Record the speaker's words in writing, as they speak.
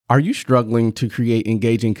Are you struggling to create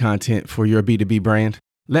engaging content for your B2B brand?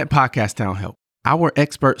 Let Podcast Town help. Our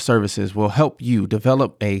expert services will help you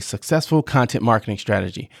develop a successful content marketing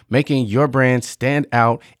strategy, making your brand stand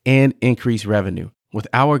out and increase revenue. With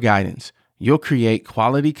our guidance, you'll create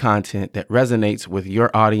quality content that resonates with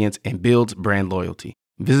your audience and builds brand loyalty.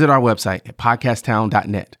 Visit our website at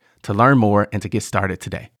podcasttown.net to learn more and to get started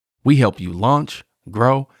today. We help you launch,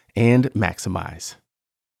 grow, and maximize.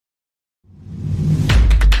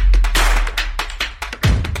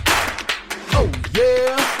 Oh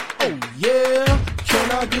yeah,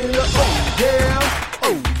 can I get a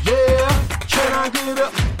oh yeah, can I get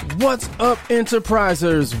a What's up,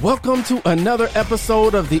 Enterprisers? Welcome to another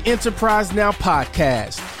episode of the Enterprise Now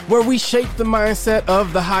podcast, where we shape the mindset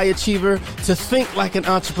of the high achiever to think like an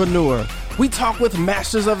entrepreneur. We talk with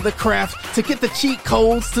masters of the craft to get the cheat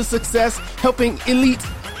codes to success, helping elite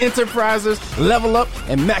enterprisers level up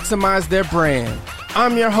and maximize their brand.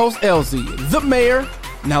 I'm your host, LZ, the mayor.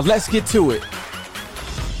 Now let's get to it.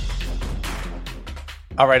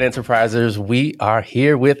 All right, Enterprisers, we are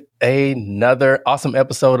here with another awesome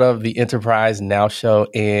episode of the Enterprise Now Show.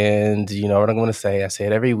 And you know what I'm going to say? I say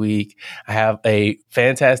it every week. I have a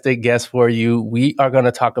fantastic guest for you. We are going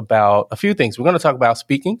to talk about a few things. We're going to talk about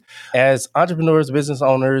speaking. As entrepreneurs, business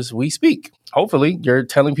owners, we speak. Hopefully, you're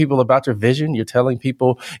telling people about your vision. You're telling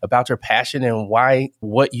people about your passion and why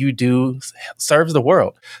what you do serves the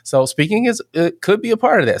world. So speaking it could be a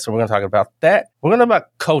part of that. So we're going to talk about that. We're going to talk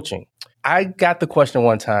about coaching. I got the question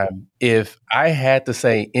one time, if I had to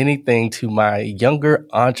say anything to my younger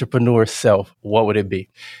entrepreneur self, what would it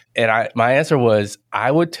be? And my answer was,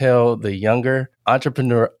 I would tell the younger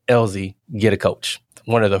entrepreneur LZ, get a coach.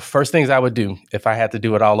 One of the first things I would do if I had to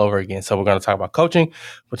do it all over again. So we're going to talk about coaching.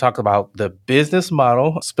 We'll talk about the business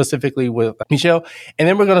model, specifically with Meshell. And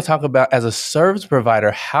then we're going to talk about, as a service provider,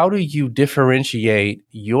 how do you differentiate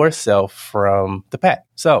yourself from the pack?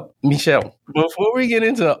 So, Meshell, before we get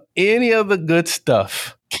into any of the good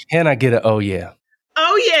stuff, can I get an oh yeah?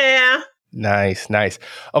 Oh yeah. Nice.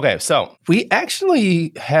 Okay, so we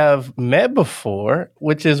actually have met before,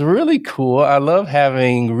 which is really cool. I love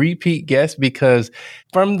having repeat guests because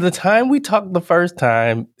from the time we talked the first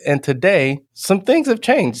time and today, some things have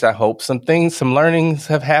changed, I hope. Some learnings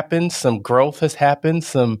have happened, some growth has happened,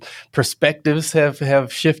 some perspectives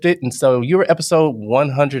have shifted. And so you were episode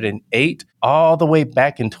 108 all the way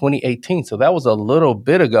back in 2018. So that was a little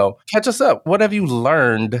bit ago. Catch us up. What have you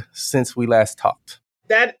learned since we last talked?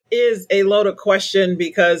 That is a loaded question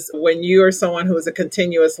because when you are someone who is a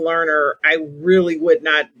continuous learner, I really would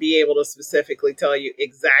not be able to specifically tell you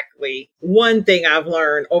exactly one thing I've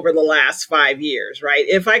learned over the last 5 years, right?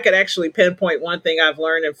 If I could actually pinpoint one thing I've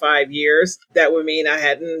learned in 5 years, that would mean I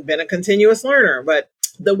hadn't been a continuous learner. But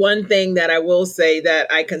the one thing that I will say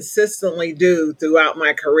that I consistently do throughout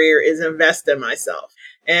my career is invest in myself.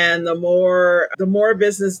 And the more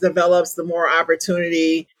business develops, the more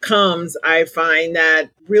opportunity comes. I find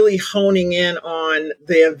that really honing in on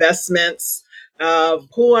the investments of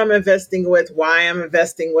who I'm investing with, why I'm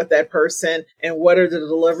investing with that person, and what are the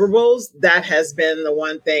deliverables, that has been the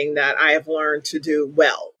one thing that I have learned to do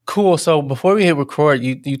well. Cool. So before we hit record,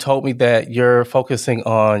 you told me that you're focusing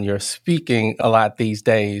on your speaking a lot these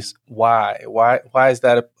days. Why is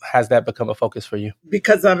that? Has that become a focus for you?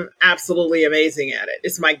 Because I'm absolutely amazing at it.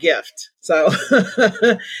 It's my gift. So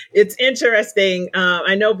it's interesting.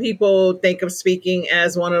 I know people think of speaking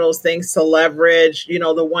as one of those things to leverage,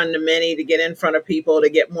 the one to many, to get in front of people, to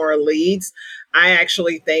get more leads. I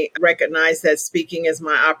actually recognize that speaking is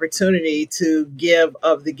my opportunity to give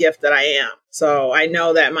of the gift that I am. So I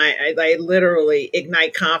know that I literally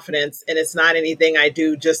ignite confidence, and it's not anything I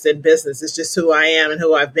do just in business. It's just who I am and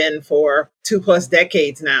who I've been for 2+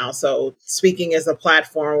 decades now. So speaking is a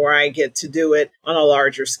platform where I get to do it on a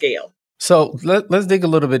larger scale. So let's dig a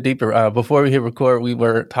little bit deeper. Before we hit record, we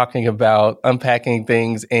were talking about unpacking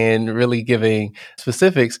things and really giving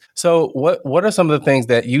specifics. So what are some of the things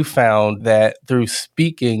that you found that through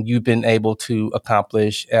speaking you've been able to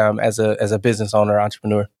accomplish as a business owner,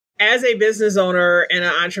 entrepreneur? As a business owner and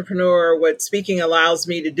an entrepreneur, what speaking allows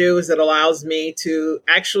me to do is it allows me to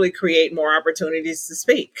actually create more opportunities to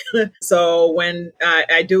speak. So when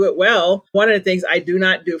I do it well, one of the things I do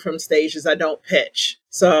not do from stage is I don't pitch.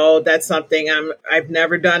 So that's something I've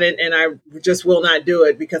never done it, and I just will not do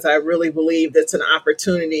it because I really believe that's an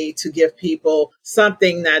opportunity to give people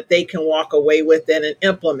something that they can walk away with and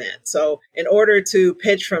implement. So in order to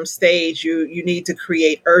pitch from stage, you need to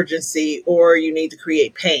create urgency or you need to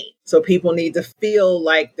create pain. So people need to feel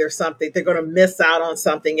like there's something, they're going to miss out on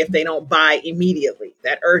something if they don't buy immediately,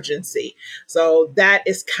 that urgency. So that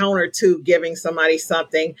is counter to giving somebody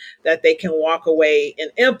something that they can walk away and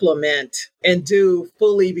implement and do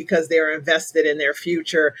fully because they're invested in their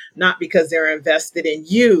future, not because they're invested in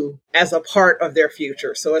you as a part of their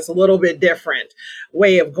future. So it's a little bit different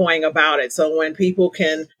way of going about it. So when people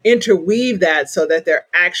can interweave that so that they're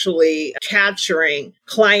actually capturing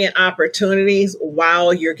client opportunities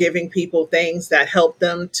while you're giving people things that help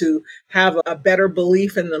them to have a better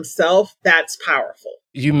belief in themselves, that's powerful.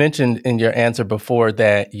 You mentioned in your answer before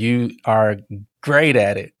that you are great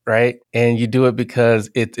at it, right? And you do it because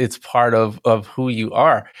it's part of who you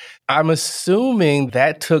are. I'm assuming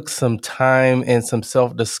that took some time and some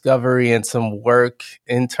self-discovery and some work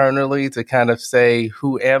internally to kind of say,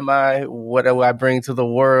 who am I? What do I bring to the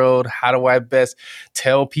world? How do I best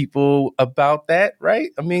tell people about that, right?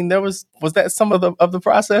 I mean, was that some of the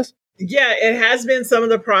process? Yeah, it has been some of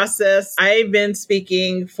the process. I've been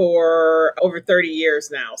speaking for over 30 years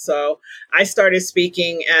now. So I started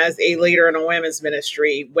speaking as a leader in a women's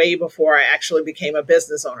ministry way before I actually became a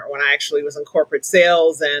business owner, when I actually was in corporate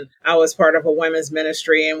sales and I was part of a women's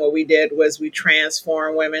ministry. And what we did was we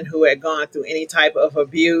transformed women who had gone through any type of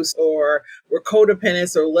abuse or were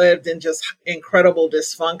codependents or lived in just incredible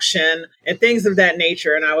dysfunction and things of that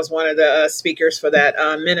nature. And I was one of the speakers for that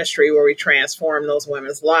ministry where we transformed those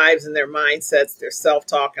women's lives and their mindsets, their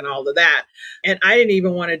self-talk and all of that. And I didn't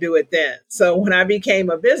even want to do it then. So when I became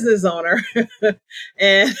a business owner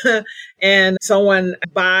and someone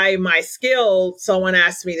by my skill, someone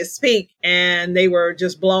asked me to speak and they were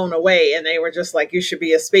just blown away and they were just like, you should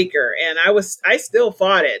be a speaker. And I still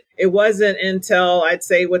fought it. It wasn't until I'd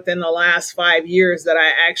say within the last 5 years that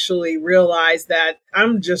I actually realized that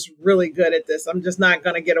I'm just really good at this. I'm just not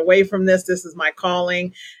going to get away from this. This is my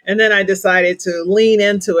calling. And then I decided to lean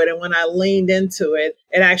into it. And when I leaned into it,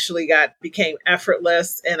 it actually became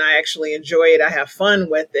effortless and I actually enjoy it. I have fun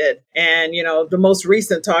with it. And, the most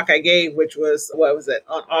recent talk I gave, which was,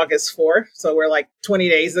 on August 4th. So we're like 20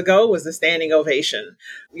 days ago, was a standing ovation.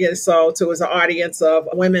 Yeah, so it was an audience of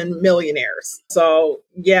women millionaires. So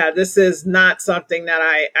yeah, this is not something that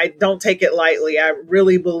I don't take it lightly. I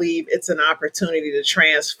really believe it's an opportunity to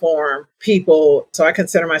transform people. So I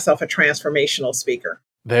consider myself a transformational speaker.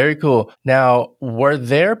 Very cool. Now, were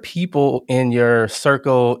there people in your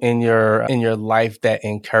circle, in your life that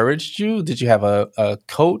encouraged you? Did you have a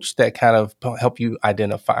coach that kind of helped you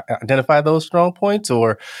identify those strong points,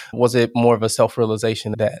 or was it more of a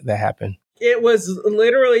self-realization that happened? It was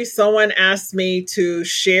literally someone asked me to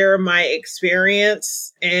share my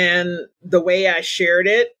experience, and the way I shared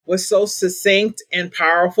it was so succinct and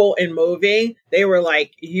powerful and moving. They were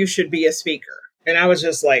like, you should be a speaker. And I was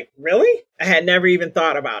just like, really? I had never even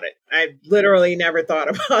thought about it. I literally never thought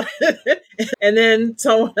about it. And then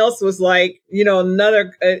someone else was like,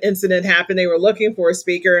 another incident happened. They were looking for a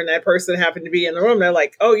speaker and that person happened to be in the room. They're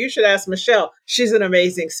like, oh, you should ask Meshell. She's an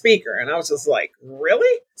amazing speaker. And I was just like,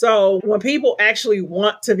 really? So when people actually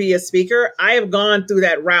want to be a speaker, I have gone through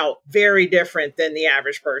that route very different than the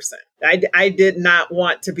average person. I did not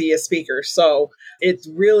want to be a speaker. So it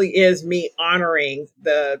really is me honoring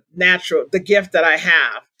the gift that I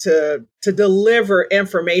have to deliver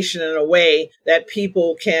information in a way that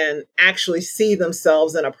people can actually see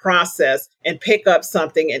themselves in a process and pick up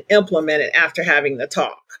something and implement it after having the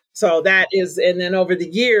talk. So that is, and then over the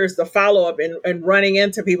years, the follow-up and running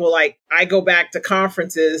into people, like I go back to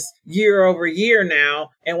conferences year over year now.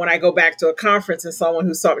 And when I go back to a conference and someone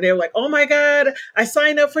who saw me, they're like, oh my God, I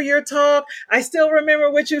signed up for your talk. I still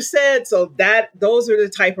remember what you said. So those are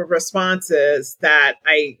the type of responses that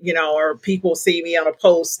or people see me on a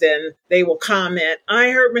post and they will comment,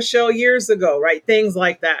 I heard Meshell years ago, right? Things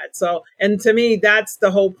like that. So, and to me, that's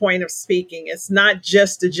the whole point of speaking. It's not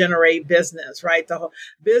just to generate business, right? The whole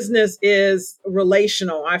business is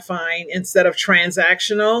relational, I find, instead of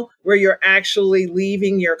transactional, where you're actually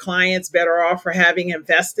leaving your clients better off for having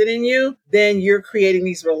invested in you. Then you're creating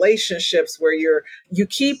these relationships where you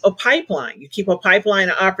keep a pipeline. You keep a pipeline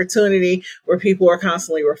of opportunity where people are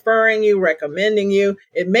constantly referring you, recommending you.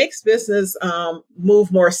 It makes business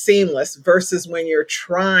move more seamless versus when you're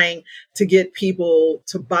trying to get people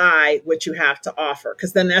to buy what you have to offer.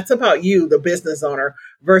 Because then that's about you, the business owner,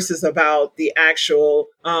 versus about the actual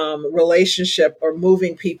relationship or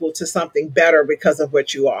moving people to something better because of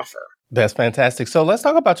what you offer. That's fantastic. So let's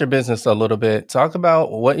talk about your business a little bit. Talk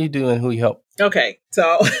about what you do and who you help. Okay,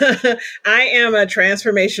 so I am a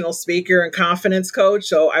transformational speaker and confidence coach.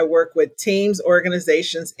 So I work with teams,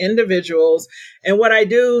 organizations, individuals. And what I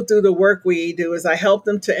do through the work we do is I help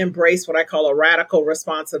them to embrace what I call a radical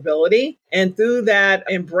responsibility. And through that,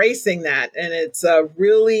 embracing that, and it's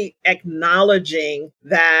really acknowledging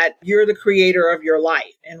that you're the creator of your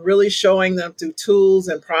life and really showing them through tools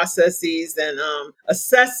and processes and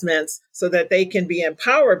assessments so that they can be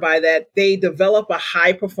empowered by that. They develop a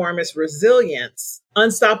high performance resilience,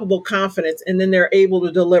 unstoppable confidence, and then they're able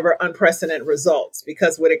to deliver unprecedented results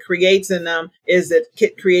because what it creates in them is it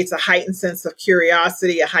creates a heightened sense of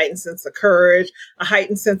curiosity, a heightened sense of courage, a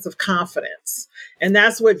heightened sense of confidence. And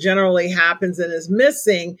that's what generally happens and is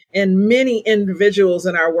missing in many individuals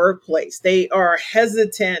in our workplace. They are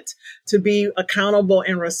hesitant to be accountable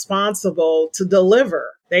and responsible to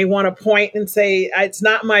deliver. They want to point and say, it's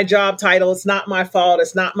not my job title. It's not my fault.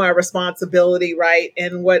 It's not my responsibility, right?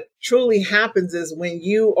 And what truly happens is when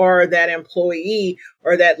you are that employee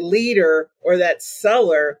or that leader or that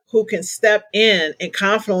seller who can step in and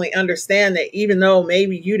confidently understand that even though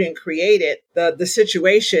maybe you didn't create it, the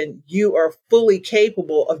situation, you are fully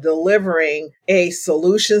capable of delivering a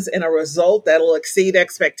solutions and a result that'll exceed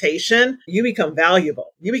expectation, you become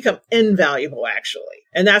valuable. You become invaluable, actually.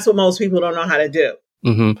 And that's what most people don't know how to do.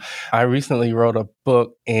 Mm-hmm. I recently wrote a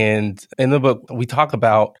book, and in the book, we talk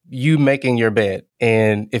about you making your bed.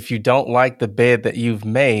 And if you don't like the bed that you've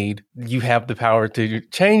made, you have the power to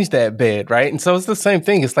change that bed, right? And so it's the same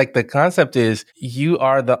thing. It's like the concept is you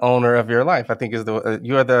are the owner of your life. I think is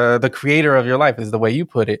you are the creator of your life is the way you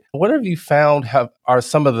put it. What have you found are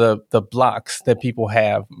some of the blocks that people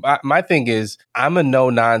have? My thing is I'm a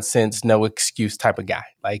no nonsense, no excuse type of guy.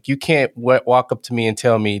 Like you can't walk up to me and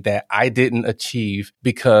tell me that I didn't achieve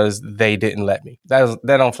because they didn't let me. That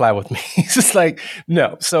don't fly with me. It's just like,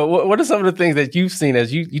 no. So what are some of the things that you've seen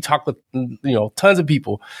as you talk with, tons of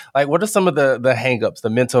people? Like what are some of the hangups, the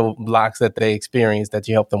mental blocks that they experience that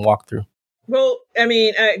you help them walk through? Well, I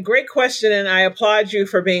mean, great question. And I applaud you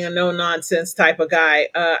for being a no nonsense type of guy.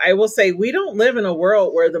 I will say we don't live in a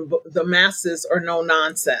world where the masses are no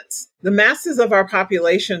nonsense. The masses of our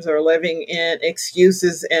populations are living in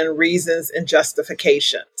excuses and reasons and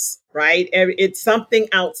justifications, right? It's something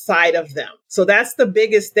outside of them. So that's the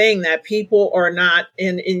biggest thing that people are not,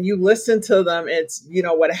 and you listen to them, it's,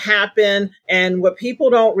 what happened. And what people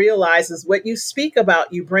don't realize is what you speak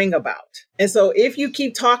about, you bring about. And so if you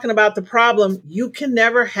keep talking about the problem, you can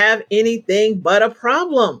never have anything but a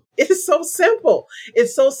problem. It is so simple.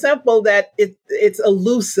 It's so simple that it's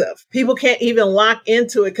elusive. People can't even lock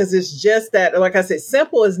into it because it's just that, like I said,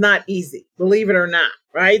 simple is not easy, believe it or not.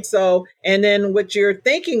 Right. So, and then what you're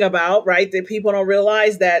thinking about, right, that people don't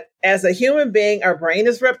realize that as a human being, our brain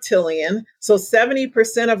is reptilian. So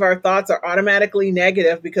 70% of our thoughts are automatically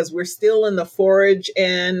negative because we're still in the forage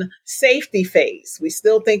and safety phase. We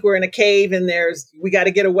still think we're in a cave and we got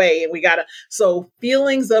to get away and so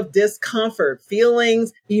feelings of discomfort,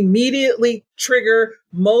 feelings immediately trigger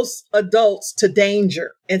most adults to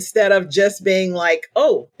danger instead of just being like,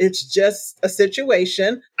 oh, it's just a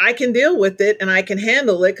situation. I can deal with it and I can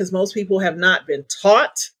handle it because most people have not been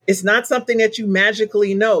taught. It's not something that you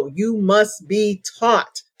magically know. You must be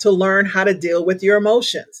taught to learn how to deal with your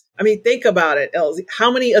emotions. I mean, think about it, Elsie.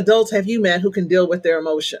 How many adults have you met who can deal with their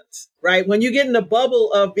emotions, right? When you get in the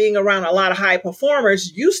bubble of being around a lot of high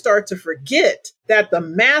performers, you start to forget that the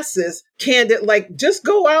masses can't, like, just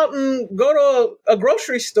go out and go to a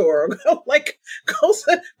grocery store, go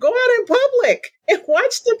out in public and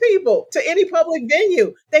watch the people to any public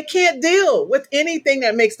venue. They can't deal with anything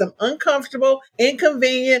that makes them uncomfortable,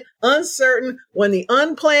 inconvenient, uncertain. When the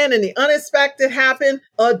unplanned and the unexpected happen,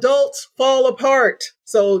 adults fall apart.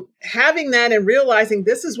 So having that and realizing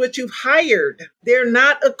this is what you've hired, they're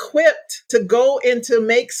not equipped to go and to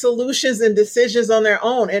make solutions and decisions on their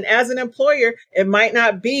own. And as an employer, it might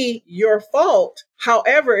not be your fault.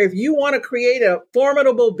 However, if you want to create a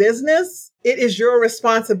formidable business, it is your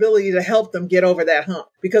responsibility to help them get over that hump.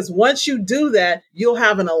 Because once you do that, you'll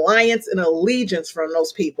have an alliance and allegiance from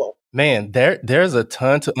those people. Man, there's a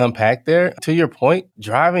ton to unpack there. To your point,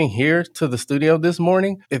 driving here to the studio this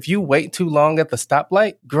morning, if you wait too long at the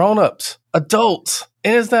stoplight, grown-ups, adults,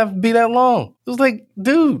 and it's not be that long. It was like,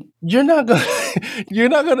 dude, you're not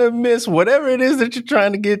gonna miss whatever it is that you're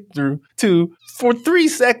trying to get through for 3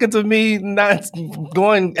 seconds of me not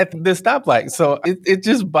going at this stoplight. So it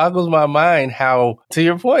just boggles my mind how, to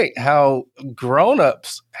your point, how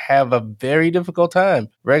grown-ups have a very difficult time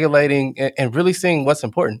regulating and really seeing what's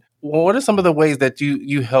important. Well, what are some of the ways that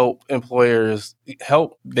you help employers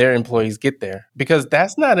help their employees get there? Because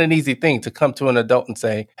that's not an easy thing to come to an adult and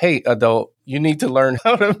say, hey, adult, You need to learn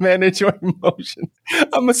how to manage your emotions.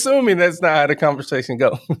 I'm assuming that's not how the conversation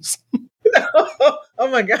goes. Oh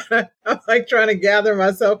my God. I'm like trying to gather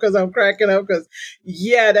myself because I'm cracking up because,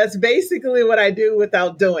 yeah, that's basically what I do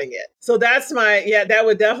without doing it. So that's that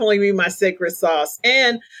would definitely be my secret sauce.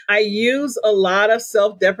 And I use a lot of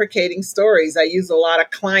self-deprecating stories. I use a lot of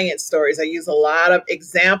client stories. I use a lot of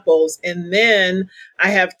examples. And then I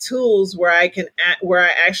have tools where where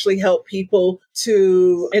I actually help people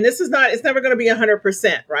and it's never going to be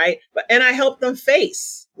 100%, right? And I help them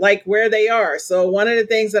face like where they are. So one of the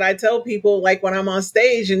things that I tell people, like when I'm on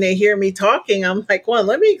stage and they hear me talking, I'm like, well,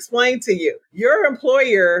 let me explain to you. Your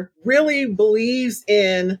employer really believes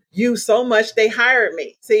in you so much they hired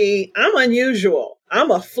me. See, I'm unusual. I'm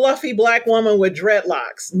a fluffy Black woman with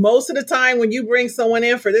dreadlocks. Most of the time when you bring someone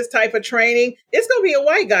in for this type of training, it's going to be a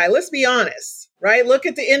white guy. Let's be honest, right? Look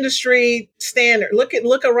at the industry standard.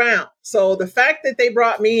 Look around. So the fact that they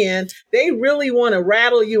brought me in, they really want to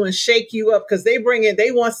rattle you and shake you up because they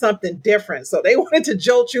want something different. So they wanted to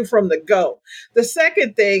jolt you from the go. The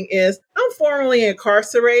second thing is I'm formerly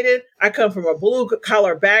incarcerated. I come from a blue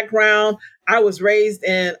collar background. I was raised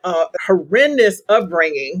in a horrendous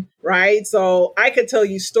upbringing, right? So I could tell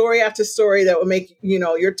you story after story that would make,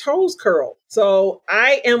 your toes curl. So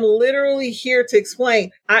I am literally here to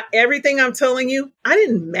explain everything I'm telling you. I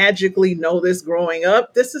didn't magically know this growing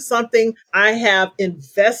up. This is something I have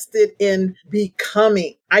invested in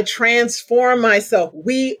becoming. I transform myself.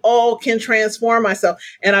 We all can transform myself.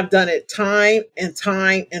 And I've done it time and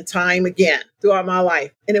time and time again throughout my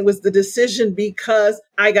life. And it was the decision because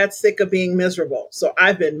I got sick of being miserable. So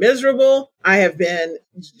I've been miserable. I have been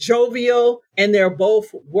jovial, and they're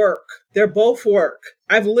both work. They're both work.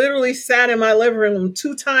 I've literally sat in my living room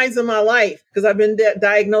 2 times in my life because I've been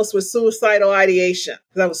diagnosed with suicidal ideation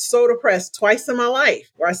because I was so depressed twice in my life,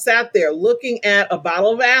 where I sat there looking at a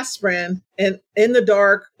bottle of aspirin and in the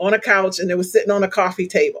dark on a couch, and it was sitting on a coffee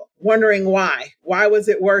table, wondering why. Why was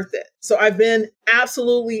it worth it? So I've been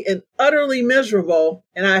absolutely and utterly miserable,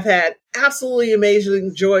 and I've had absolutely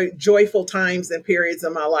amazing, joyful times and periods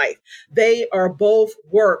in my life. They are both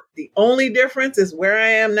work. The only difference is where I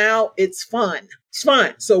am now. It's fun. It's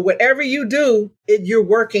fun. So whatever you do, you're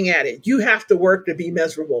working at it. You have to work to be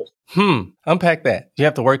miserable. Unpack that. You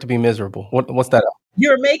have to work to be miserable. What's that?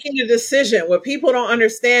 You're making a decision. What people don't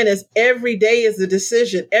understand is every day is a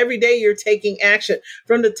decision. Every day you're taking action.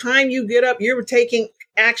 From the time you get up, you're taking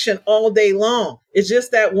action all day long. It's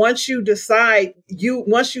just that once you decide,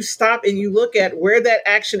 once you stop and you look at where that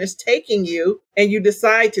action is taking you and you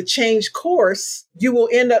decide to change course, you will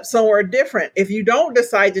end up somewhere different. If you don't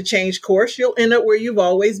decide to change course, you'll end up where you've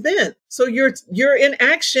always been. So you're in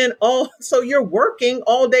action so you're working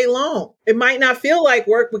all day long. It might not feel like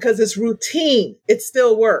work because it's routine. It's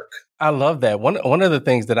still work. I love that. One of the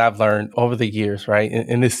things that I've learned over the years, right,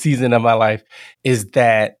 in this season of my life, is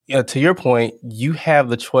that, to your point, you have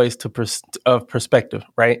the choice of perspective,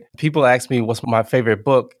 right? People ask me what's my favorite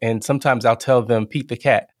book, and sometimes I'll tell them Pete the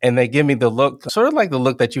Cat, and they give me the look, sort of like the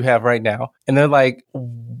look that you have right now, and they're like,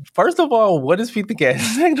 first of all, what is Pete the Cat?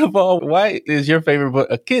 Second of all, why is your favorite book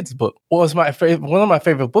a kid's book? Well, it's one of my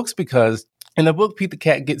favorite books because in the book, Pete the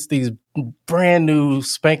Cat gets these brand new,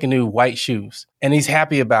 spanking new white shoes. And he's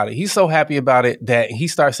happy about it. Would so happy about it that he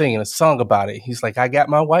starts singing a song about it. He's like, I got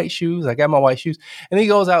my white shoes. I got my white shoes. And he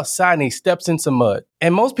goes outside and he steps in some mud.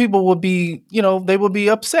 And most people would be, they would be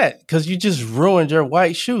upset because you just ruined your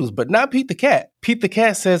white shoes, but not Pete the Cat. Pete the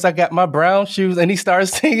Cat says, I got my brown shoes. And he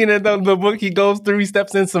starts singing in the book. He goes through, he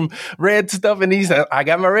steps in some red stuff and he says, I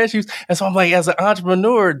got my red shoes. And so I'm like, as an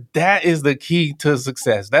entrepreneur, that is the key to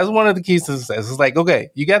success. That's one of the keys to success. It's like, okay,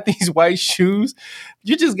 you got these white shoes.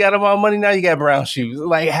 You just got them all money. Now you got brown shoes.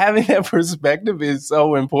 Like having that perspective is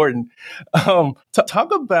so important.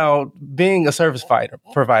 Talk about being a service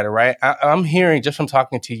provider, right? I'm hearing just from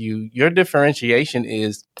talking to you, your differentiation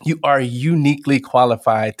is you are uniquely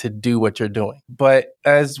qualified to do what you're doing. But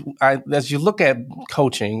as you look at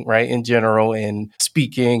coaching, right, in general and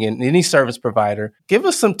speaking and any service provider, give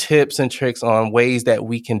us some tips and tricks on ways that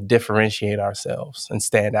we can differentiate ourselves and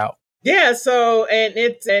stand out. Yeah. So,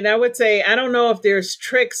 and I would say, I don't know if there's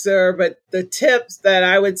tricks but the tips that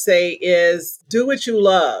I would say is do what you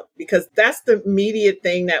love, because that's the immediate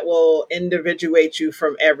thing that will individuate you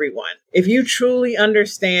from everyone. If you truly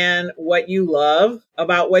understand what you love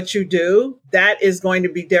about what you do, that is going to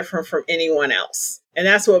be different from anyone else. And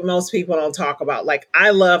that's what most people don't talk about. Like, I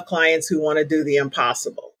love clients who want to do the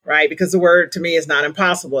impossible. right? Because the word to me is not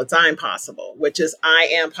impossible. It's I'm possible, which is I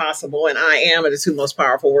am possible. And I am are the two most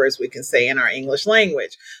powerful words we can say in our English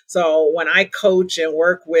language. So when I coach and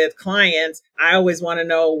work with clients, I always want to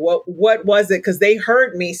know what was it? Because they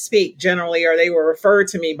heard me speak generally, or they were referred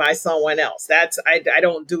to me by someone else. I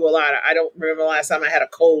don't do a lot. I don't remember the last time I had a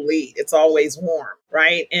cold lead. It's always warm,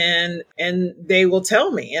 right? And they will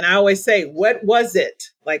tell me, and I always say, what was it?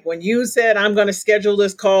 Like when you said, I'm going to schedule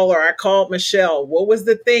this call, or I called Meshell, what was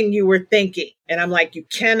the thing you were thinking? And I'm like, you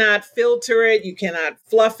cannot filter it. You cannot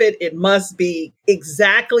fluff it. It must be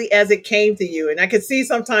exactly as it came to you. And I can see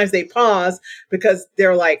sometimes they pause because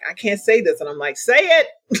they're like, I can't say this. And I'm like, say it.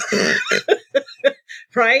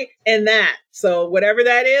 Right. And that. So whatever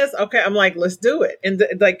that is, okay, I'm like, let's do it. And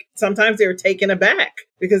like sometimes they were taken aback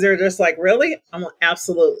because they're just like, really? I'm like,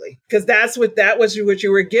 absolutely. Because that was what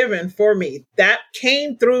you were given for me. That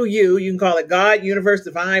came through you. You can call it God, universe,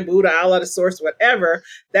 divine, Buddha, Allah, the source, whatever.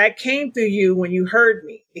 That came through you when you heard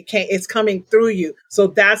me. It's coming through you. So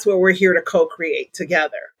that's what we're here to co-create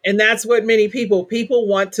together. And that's what many people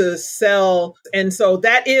want to sell. And so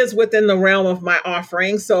that is within the realm of my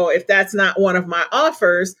offering. So if that's not one of my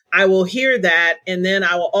offers, I will hear that. And then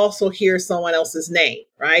I will also hear someone else's name,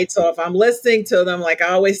 right? So if I'm listening to them, like I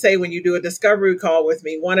always say, when you do a discovery call with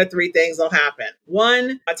me, one of three things will happen.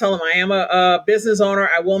 One, I tell them I am a business owner.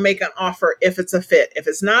 I will make an offer if it's a fit. If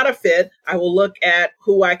it's not a fit, I will look at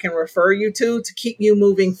who I can refer you to keep you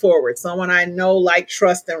moving forward. Someone I know, like,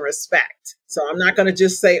 trust, and respect. So I'm not going to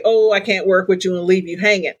just say, oh, I can't work with you and leave you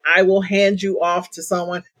hanging. I will hand you off to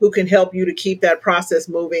someone who can help you to keep that process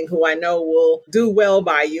moving, who I know will do well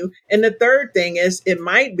by you. And the third thing is, it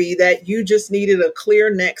might be that you just needed a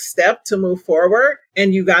clear next step to move forward.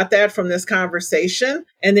 And you got that from this conversation,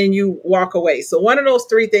 and then you walk away. So one of those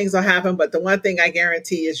three things will happen. But the one thing I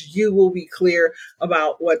guarantee is you will be clear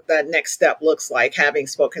about what that next step looks like, having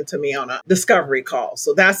spoken to me on a discovery call.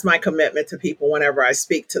 So that's my commitment to people whenever I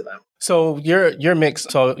speak to them. So your mix,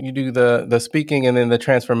 so you do the speaking and then the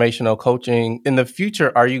transformational coaching. In the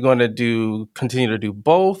future, are you going to continue to do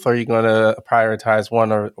both? Are you going to prioritize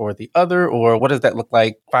one or the other? Or what does that look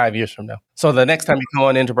like 5 years from now? So the next time you come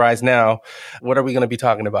on Enterprise Now, what are we going to be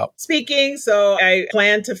talking about? Speaking. So I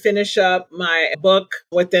plan to finish up my book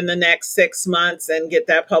within the next 6 months and get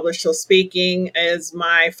that published. So speaking is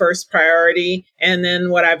my first priority. And then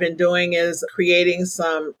what I've been doing is creating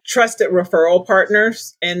some trusted referral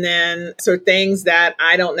partners. And then so things that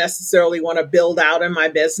I don't necessarily want to build out in my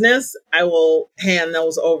business, I will hand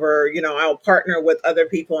those over. I'll partner with other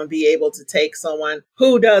people and be able to take someone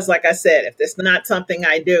who does, like I said, if it's not something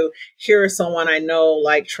I do, here's someone I know,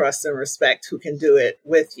 like, trust, and respect who can do it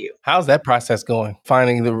with you. How's that process going?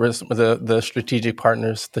 Finding the strategic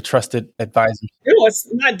partners, the trusted advisors. It's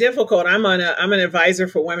not difficult. I'm an advisor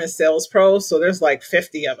for Women Sales Pros, so there's like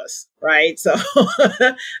 50 of us, right? So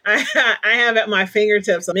I have at my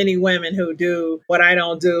fingertips many women who do what I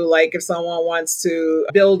don't do. Like if someone wants to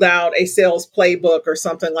build out a sales playbook or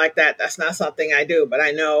something like that, that's not something I do. But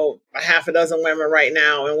I know a half a dozen women right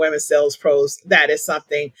now in Women Sales Pros, that is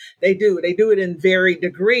something they do. They do it in varied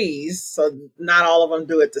degrees, so not all of them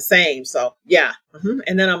do it the same. So yeah.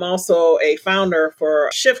 And then I'm also a founder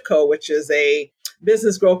for Shiftco, which is a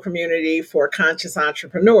business growth community for conscious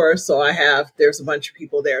entrepreneurs. So there's a bunch of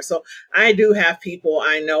people there. So I do have people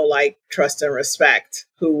I know, like, trust, and respect,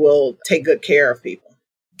 who will take good care of people.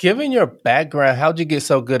 Given your background, how'd you get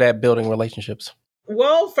so good at building relationships?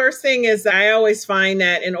 Well, first thing is I always find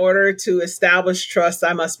that in order to establish trust,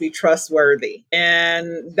 I must be trustworthy.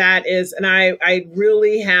 And I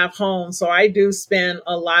really have honed. So I do spend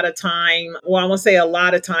a lot of time, well, I won't say a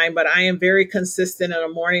lot of time, but I am very consistent in a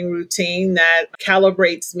morning routine that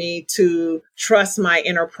calibrates me to trust my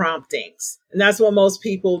inner promptings. And that's what most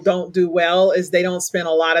people don't do well, is they don't spend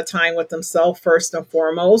a lot of time with themselves first and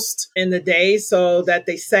foremost in the day, so that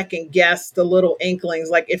they second guess the little inklings.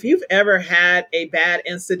 Like if you've ever had a bad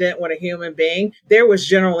incident with a human being, there was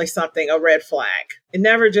generally a red flag. It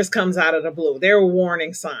never just comes out of the blue. There are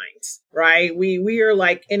warning signs, right? We are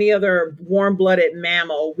like any other warm-blooded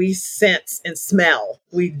mammal. We sense and smell.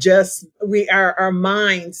 Our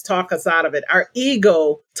minds talk us out of it. Our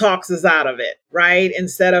ego talks us out of it, right?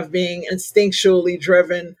 Instead of being instinctually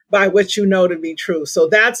driven by what you know to be true. So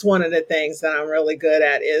that's one of the things that I'm really good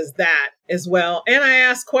at, is that as well. And I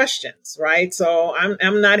ask questions, right? So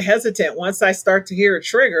I'm not hesitant. Once I start to hear a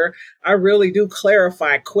trigger, I really do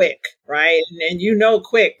clarify quick, right? And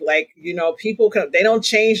quick, like, people they don't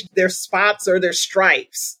change their spots or their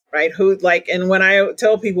stripes, right? Who like, and when I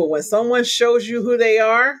tell people, when someone shows you who they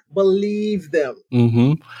are, believe them.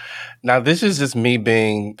 Mm-hmm. Now, this is just me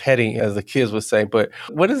being petty, as the kids would say, but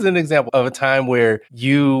what is an example of a time where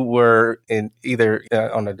you were in either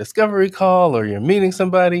on a discovery call or you're meeting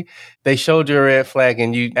somebody, they showed you a red flag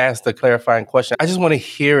and you asked a clarifying question? I just want to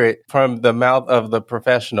hear it from the mouth of the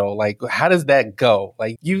professional. Like, how does that go?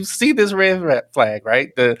 Like, you see this red flag, right?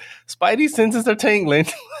 The spidey senses are tingling.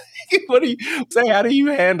 What do you say? How do you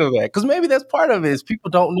handle that? Because maybe that's part of it is people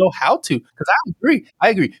don't know how to. Because I agree. I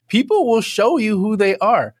agree. People will show you who they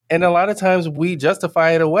are. And a lot of times we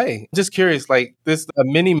justify it away. Just curious, like this a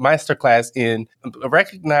mini masterclass in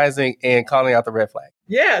recognizing and calling out the red flag.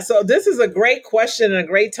 Yeah, so this is a great question and a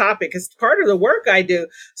great topic. It's part of the work I do.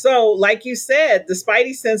 So, like you said, the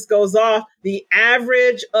spidey sense goes off. The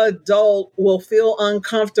average adult will feel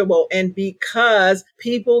uncomfortable. And because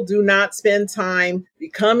people do not spend time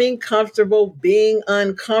becoming comfortable, being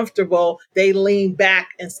uncomfortable, they lean back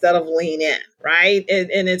instead of lean in. Right.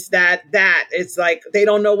 And it's that it's like they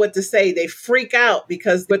don't know what to say. They freak out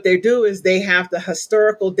because what they do is they have the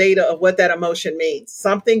historical data of what that emotion means.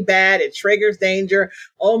 Something bad, it triggers danger.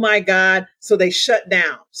 Oh my God. So they shut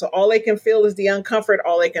down. So all they can feel is the uncomfort.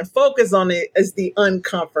 All they can focus on is the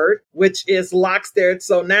uncomfort, which is locks there.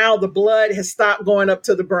 So now the blood has stopped going up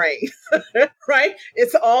to the brain, right?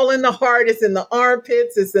 It's all in the heart. It's in the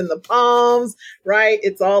armpits. It's in the palms, right?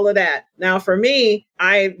 It's all of that. Now for me,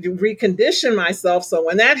 I recondition myself. So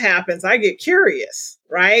when that happens, I get curious,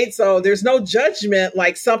 right? So there's no judgment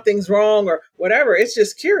like something's wrong or whatever. It's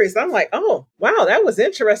just curious. I'm like, oh, wow, that was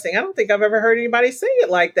interesting. I don't think I've ever heard anybody say it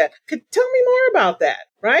like that. Tell me more about that.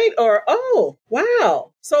 Right? Or, oh,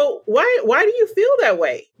 wow. So why do you feel that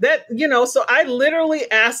way? That, so I literally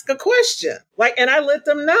ask a question and I let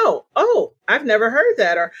them know, oh, I've never heard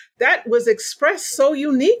that, or that was expressed so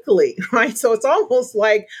uniquely, right? So it's almost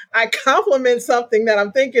like I compliment something that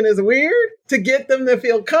I'm thinking is weird to get them to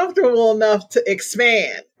feel comfortable enough to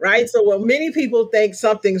expand, right? So when many people think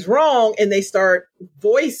something's wrong and they start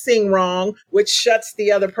voicing wrong, which shuts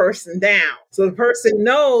the other person down. So the person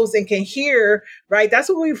knows and can hear, right? That's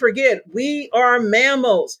what we forget. We are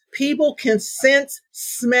mammals. People can sense,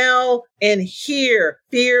 smell, and hear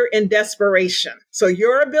fear and desperation. So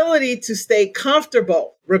your ability to stay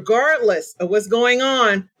comfortable, regardless of what's going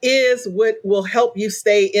on, is what will help you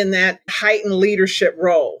stay in that heightened leadership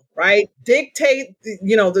role, right? Dictate,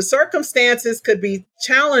 the circumstances could be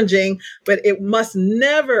challenging, but it must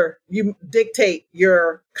never you dictate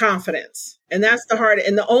your confidence. And that's the hard.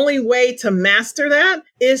 And the only way to master that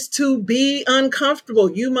is to be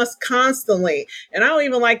uncomfortable. You must constantly, and I don't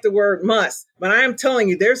even like the word must, but I am telling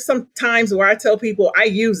you, there's some times where I tell people I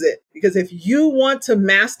use it because if you want to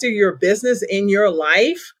master your business in your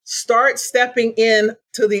life, start stepping in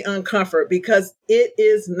to the uncomfort because it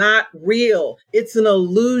is not real. It's an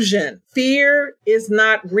illusion. Fear is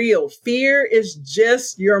not real. Fear is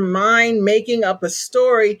just your mind making up a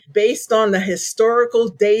story based on the historical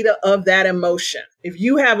data of that emotion. If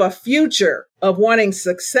you have a future of wanting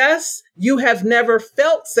success, you have never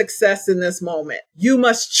felt success in this moment. You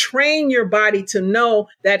must train your body to know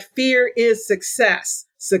that fear is success.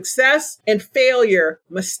 Success and failure,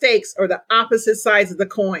 mistakes are the opposite sides of the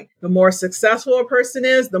coin. The more successful a person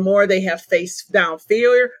is, the more they have faced down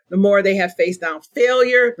failure. The more they have faced down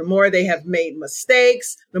failure, the more they have made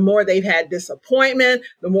mistakes, the more they've had disappointment,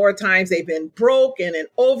 the more times they've been broke and in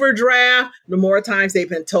overdraft, the more times they've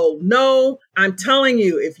been told no. I'm telling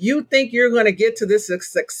you, if you think you're going to get to this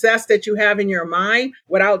success that you have in your mind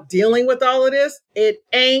without dealing with all of this, it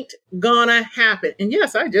ain't gonna happen. And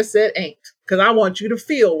yes, I just said ain't, because I want you to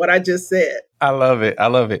feel what I just said. I love it. I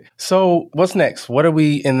love it. So what's next? What are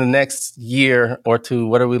we in the next year or two?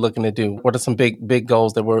 What are we looking to do? What are some big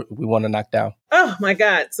goals that we want to knock down? Oh my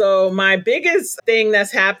God. So my biggest thing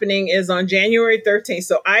that's happening is on January 13th.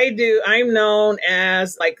 So I'm known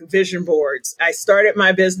as like vision boards. I started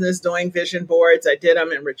my business doing vision boards. I did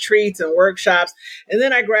them in retreats and workshops. And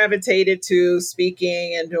then I gravitated to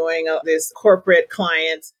speaking and doing this corporate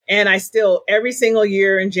clients. And I still, every single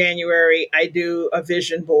year in January, I do a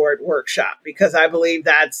vision board workshop because I believe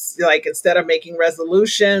that's like, instead of making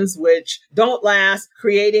resolutions, which don't last,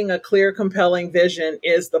 creating a clear, compelling vision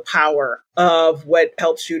is the power of what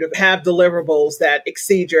helps you to have deliverables that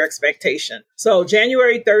exceed your expectation. So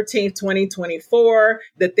January 13th, 2024,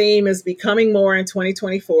 the theme is becoming more in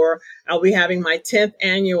 2024. I'll be having my 10th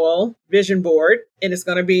annual vision board. and it's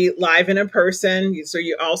going to be live and in person. So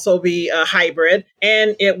you also be a hybrid,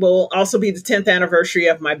 and it will also be the 10th anniversary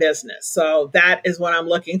of my business. So that is what I'm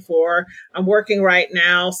looking for. I'm working right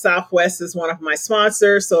now. Southwest is one of my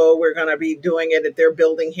sponsors. So we're going to be doing it at their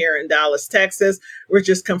building here in Dallas, Texas. We're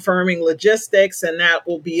just confirming logistics, and that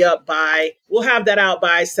will be we'll have that out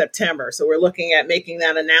by September. So we're looking at making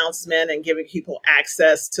that announcement and giving people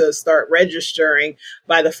access to start registering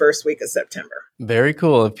by the first week of September. Very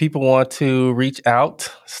cool. If people want to reach out,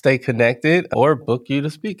 stay connected, or book you to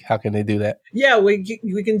speak, how can they do that? Yeah, we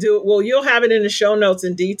can do it. Well, you'll have it in the show notes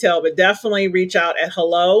in detail, but definitely reach out at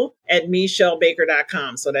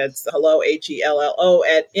hello@meshellbaker.com. So that's hello, HELLO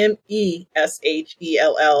at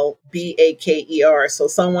MESHELLBAKER. So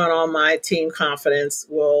someone on my team Confidence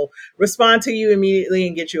will respond to you immediately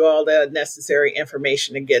and get you all the necessary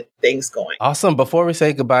information to get things going. Awesome. Before we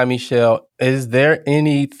say goodbye, Meshell, is there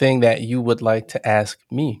anything that you would like to ask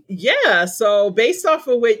me? Yeah. So based off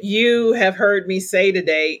of what you have heard me say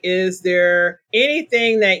today, is there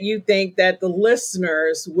anything that you think that the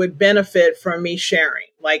listeners would benefit from me sharing?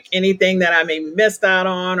 Like anything that I maybe missed out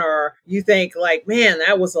on, or you think like, man,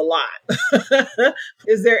 that was a lot.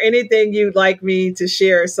 Is there anything you'd like me to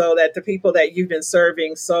share so that the people that you've been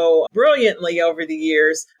serving so brilliantly over the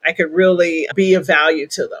years, I could really be of value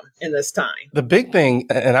to them in this time? The big thing,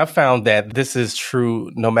 and I've found that this is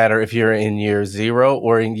true no matter if you're in year 0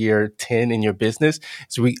 or in year 10 in your business,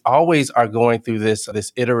 is we always are going through this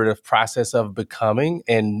iterative process of becoming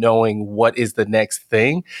and knowing what is the next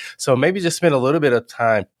thing. So maybe just spend a little bit of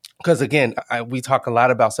time. Because again, we talk a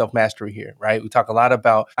lot about self-mastery here, right? We talk a lot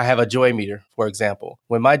about, I have a joy meter, for example.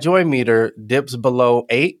 When my joy meter dips below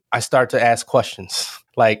 8, I start to ask questions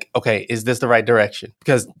like, okay, is this the right direction?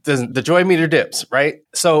 Because the joy meter dips, right?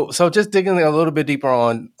 So just digging a little bit deeper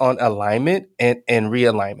on alignment and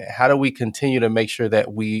realignment. How do we continue to make sure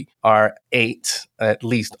that we are 8, at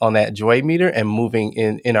least on that joy meter, and moving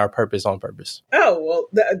in our purpose on purpose? Oh, well,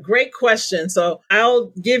 great question. So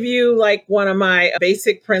I'll give you like one of my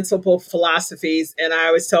basic principle philosophies, and I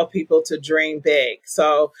always tell people to dream big.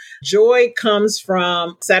 So joy comes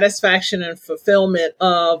from satisfaction and fulfillment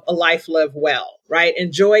of a life lived well. Right.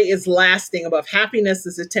 And joy is lasting. Above happiness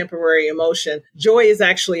is a temporary emotion. Joy is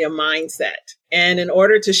actually a mindset. And in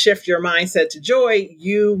order to shift your mindset to joy,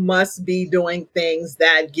 you must be doing things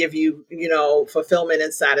that give you, fulfillment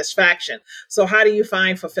and satisfaction. So how do you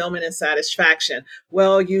find fulfillment and satisfaction?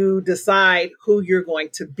 Well, you decide who you're going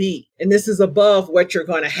to be. And this is above what you're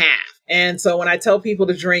going to have. And so when I tell people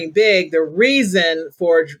to dream big, the reason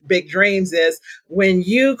for big dreams is when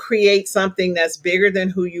you create something that's bigger than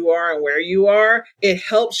who you are and where you are, it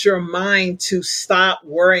helps your mind to stop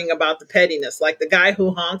worrying about the pettiness. Like the guy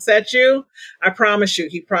who honks at you, I promise you,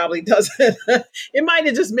 he probably doesn't. It might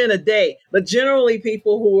have just been a day, but generally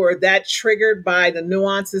people who are that triggered by the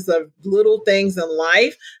nuances of little things in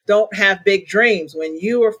life don't have big dreams. When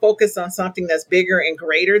you are focused on something that's bigger and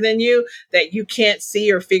greater than you, that you can't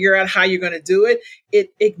see or figure out how you're going to do it, it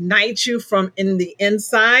ignites you from in the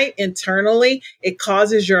inside, internally. It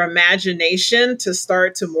causes your imagination to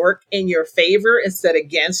start to work in your favor instead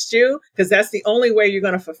against you, because that's the only way you're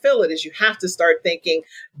going to fulfill it, is you have to start thinking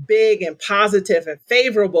big and positive and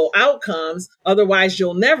favorable outcomes. Otherwise,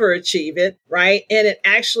 you'll never achieve it, right? And it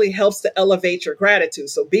actually helps to elevate your gratitude.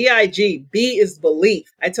 So BIG, B is belief.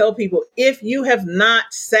 I tell people, if you have not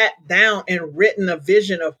sat down and written a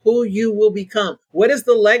vision of who you will become, what is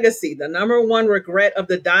the legacy? The number one regret of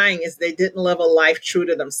the dying is they didn't live a life true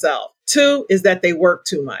to themselves. 2 is that they work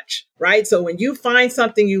too much, right? So when you find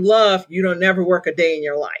something you love, you don't never work a day in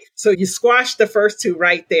your life. So you squash the first 2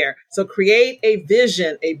 right there. So create a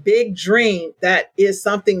vision, a big dream that is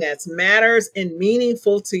something that matters and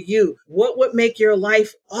meaningful to you. What would make your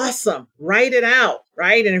life awesome? Write it out,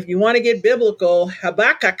 right? And if you want to get biblical,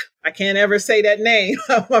 Habakkuk, I can't ever say that name.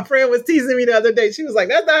 My friend was teasing me the other day. She was like,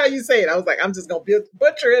 that's not how you say it. I was like, I'm just going to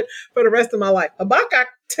butcher it for the rest of my life. Habakkuk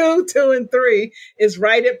 2, 2, and 3 is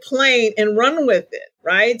write it plain and run with it,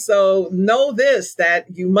 right? So know this, that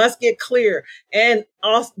you must get clear. And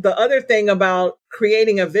also the other thing about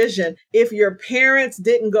creating a vision, if your parents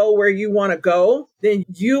didn't go where you want to go, then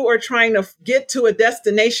you are trying to get to a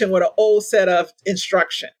destination with an old set of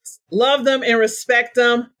instructions. Love them and respect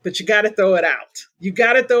them, but you got to throw it out. You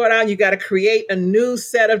got to throw it out. You got to create a new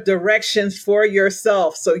set of directions for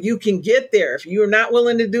yourself so you can get there. If you're not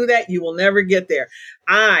willing to do that, you will never get there.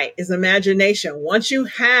 I is imagination. Once you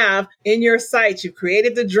have in your sights, you've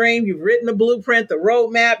created the dream, you've written the blueprint, the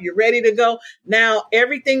roadmap, you're ready to go. Now,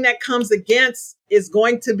 everything that comes against is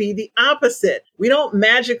going to be the opposite. We don't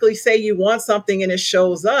magically say you want something and it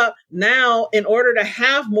shows up. Now, in order to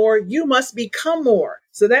have more, you must become more.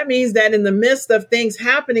 So that means that in the midst of things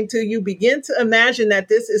happening to you, begin to imagine that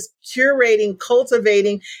this is curating,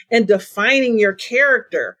 cultivating, and defining your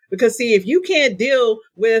character. Because see, if you can't deal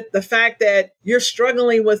with the fact that you're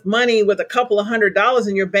struggling with money with a couple of $100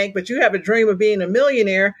 in your bank, but you have a dream of being a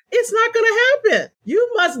millionaire, it's not going to happen.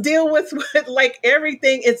 You must deal with like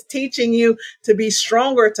everything. It's teaching you to be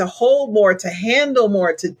stronger, to hold more, to handle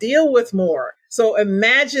more, to deal with more. So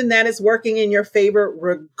imagine that it's working in your favor,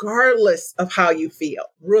 regardless of how you feel,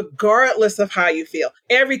 regardless of how you feel.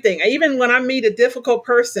 Everything, even when I meet a difficult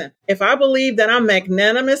person, if I believe that I'm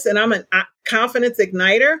magnanimous and I'm a confidence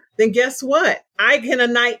igniter, then guess what? I can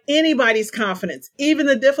ignite anybody's confidence, even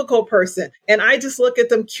the difficult person. And I just look at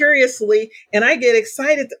them curiously and I get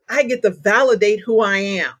excited. I get to validate who I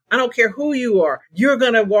am. I don't care who you are. You're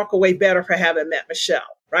going to walk away better for having met Meshell.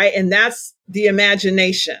 Right. And that's the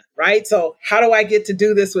imagination, right? So how do I get to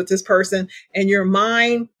do this with this person? And your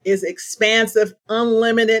mind is expansive,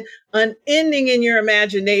 unlimited, unending in your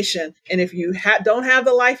imagination. And if you don't have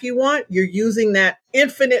the life you want, you're using that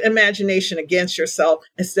infinite imagination against yourself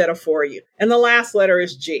instead of for you. And the last letter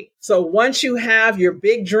is G. So once you have your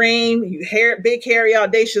big dream, big, hairy,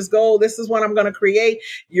 audacious goal, this is what I'm going to create.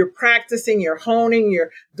 You're practicing, you're honing,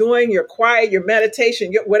 you're doing your quiet, your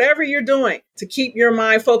meditation, whatever you're doing to keep your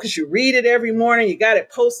mind focused. You read it every morning. You got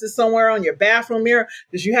it posted somewhere on your bathroom mirror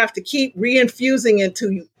because you have to keep reinfusing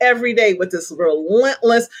into you every day with this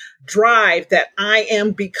relentless drive that I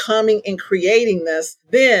am becoming and creating this.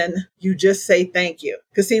 Then you just say thank you.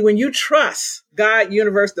 Because see, when you trust God,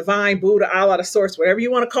 universe, divine, Buddha, Allah, the source, whatever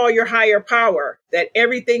you want to call your higher power, that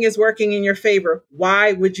everything is working in your favor,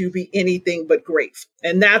 why would you be anything but grateful?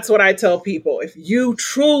 And that's what I tell people. If you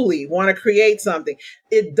truly want to create something,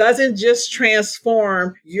 it doesn't just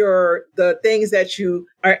transform the things that you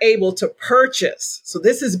are able to purchase. So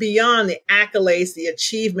this is beyond the accolades, the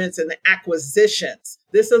achievements, and the acquisitions.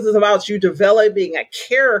 This is about you developing a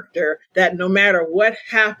character that no matter what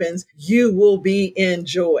happens, you will be in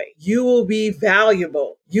joy. You will be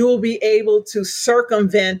valuable. You will be able to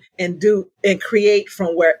circumvent and do and create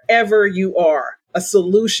from wherever you are a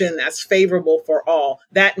solution that's favorable for all.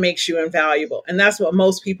 That makes you invaluable. And that's what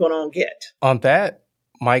most people don't get. On that,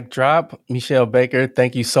 mic drop, Meshell Baker,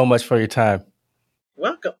 thank you so much for your time.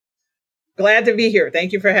 Welcome. Glad to be here.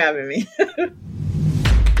 Thank you for having me.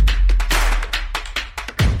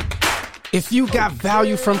 If you got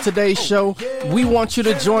value from today's show, we want you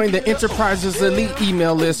to join the Enterprises Elite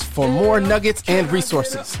email list for more nuggets and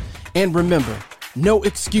resources. And remember, no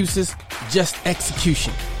excuses, just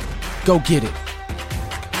execution. Go get it.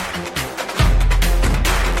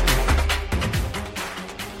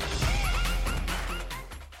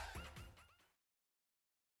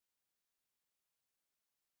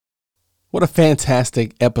 What a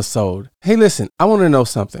fantastic episode. Hey, listen, I want to know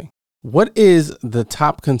something. What is the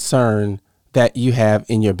top concern that you have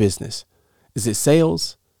in your business? Is it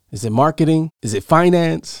sales? Is it marketing? Is it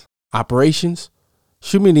finance? Operations?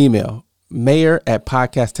 Shoot me an email,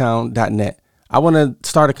 mayor@podcasttown.net. I want to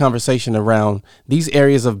start a conversation around these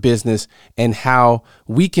areas of business and how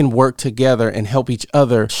we can work together and help each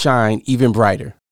other shine even brighter.